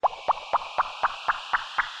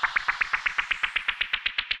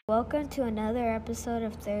Welcome to another episode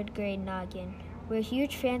of Third Grade Noggin. We're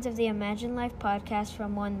huge fans of the Imagine Life podcast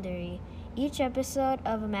from Wondery. Each episode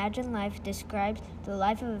of Imagine Life describes the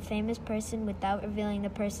life of a famous person without revealing the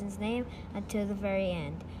person's name until the very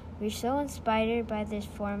end. We're so inspired by this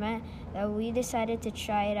format that we decided to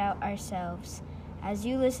try it out ourselves. As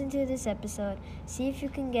you listen to this episode, see if you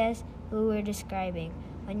can guess who we're describing.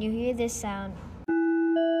 When you hear this sound,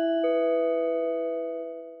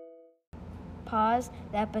 pause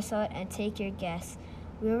the episode and take your guess.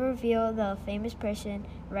 We'll reveal the famous person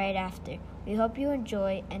right after. We hope you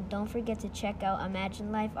enjoy, and don't forget to check out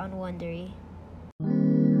Imagine Life on Wondery.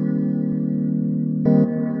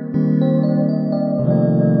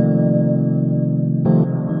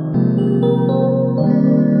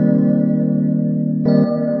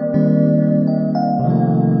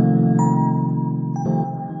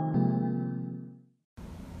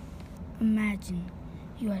 Imagine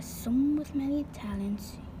you are someone with many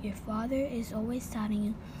talents. Your father is always telling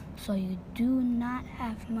you, so you do not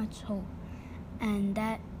have much hope. And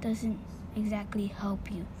that doesn't exactly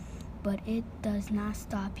help you, but it does not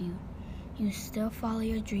stop you. You still follow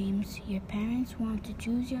your dreams. Your parents want to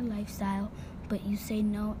choose your lifestyle, but you say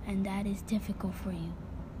no, and that is difficult for you.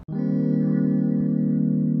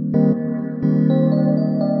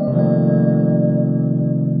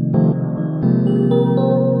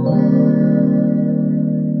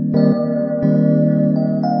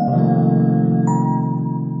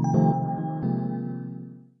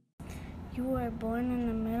 You were born in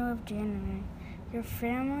the middle of January. Your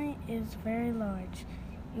family is very large.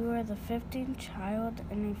 You are the 15th child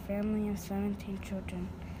in a family of 17 children.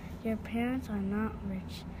 Your parents are not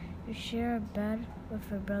rich. You share a bed with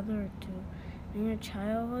a brother or two. In your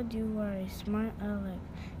childhood, you are a smart aleck.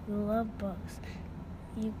 You love books.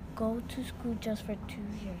 You go to school just for 2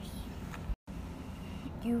 years.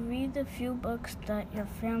 You read the few books that your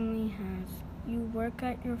family has. You work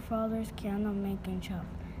at your father's candle making shop.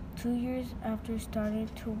 2 years after starting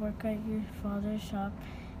to work at your father's shop,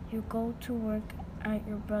 you go to work at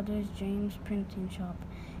your brother's James printing shop.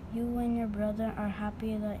 You and your brother are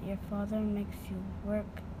happy that your father makes you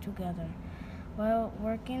work together. While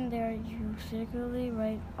working there, you secretly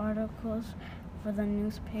write articles for the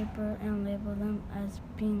newspaper and label them as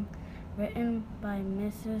being written by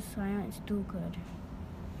Mrs. Science Dogood.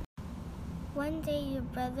 One day your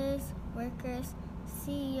brother's workers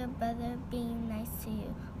see your brother being nice to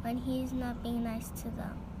you when he's not being nice to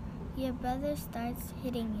them. Your brother starts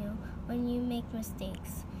hitting you when you make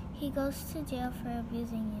mistakes. He goes to jail for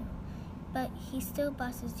abusing you, but he still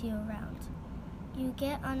bosses you around. You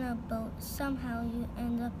get on a boat. Somehow you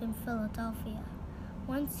end up in Philadelphia.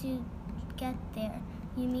 Once you get there,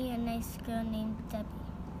 you meet a nice girl named Debbie.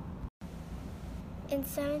 In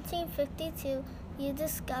 1752, you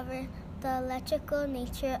discover the electrical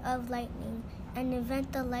nature of lightning and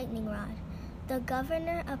invent the lightning rod. The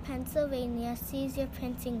governor of Pennsylvania sees your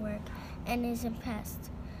printing work and is impressed.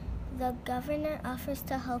 The governor offers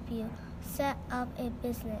to help you set up a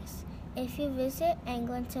business. If you visit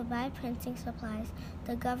England to buy printing supplies,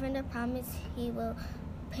 the governor promises he will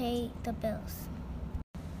pay the bills.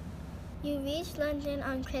 You reach London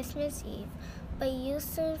on Christmas Eve, but you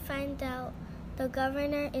soon find out the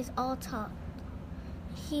governor is all talk.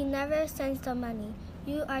 He never sends the money.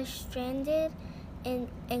 You are stranded in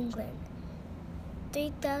England,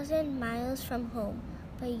 3,000 miles from home,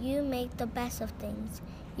 but you make the best of things.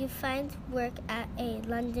 You find work at a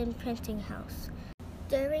London printing house.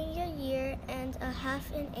 During your year and a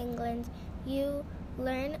half in England, you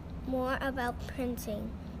learn more about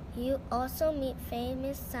printing. You also meet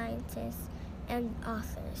famous scientists and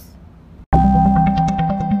authors.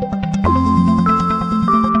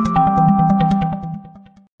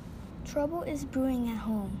 Trouble is brewing at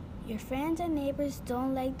home. Your friends and neighbors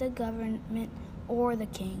don't like the government or the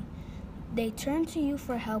king. They turn to you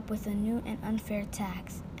for help with a new and unfair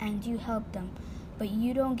tax, and you help them, but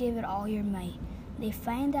you don't give it all your might. They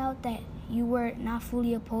find out that you were not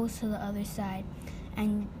fully opposed to the other side,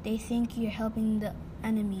 and they think you're helping the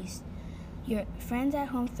enemies. Your friends at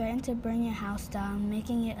home threaten to burn your house down,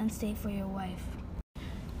 making it unsafe for your wife.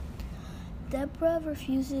 Deborah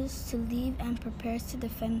refuses to leave and prepares to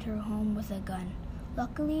defend her home with a gun.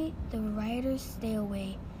 Luckily, the rioters stay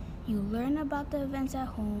away. You learn about the events at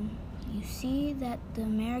home. You see that the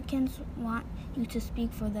Americans want you to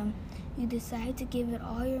speak for them. You decide to give it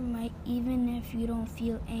all your might, even if you don't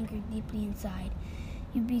feel anger deeply inside.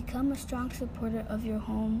 You become a strong supporter of your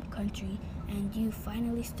home country, and you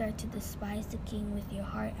finally start to despise the king with your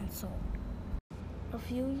heart and soul. A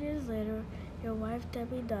few years later, your wife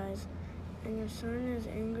Debbie dies, and your son is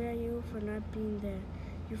angry at you for not being there.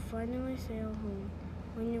 You finally sail home.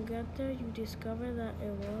 When you get there, you discover that a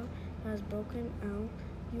war has broken out.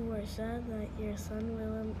 You are sad that your son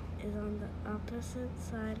Willem is on the opposite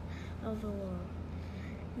side of the war.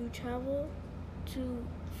 You travel to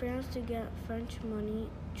France to get French money,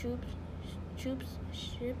 troops,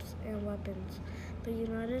 ships, and weapons. The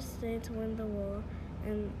United States win the war,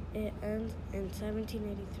 and it ends in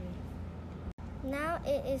 1783. Now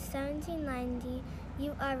it is 1790.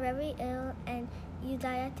 You are very ill, and you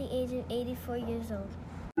die at the age of 84 years old.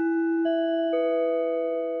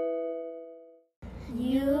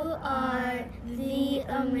 You are the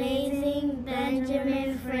amazing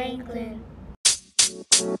Benjamin Franklin.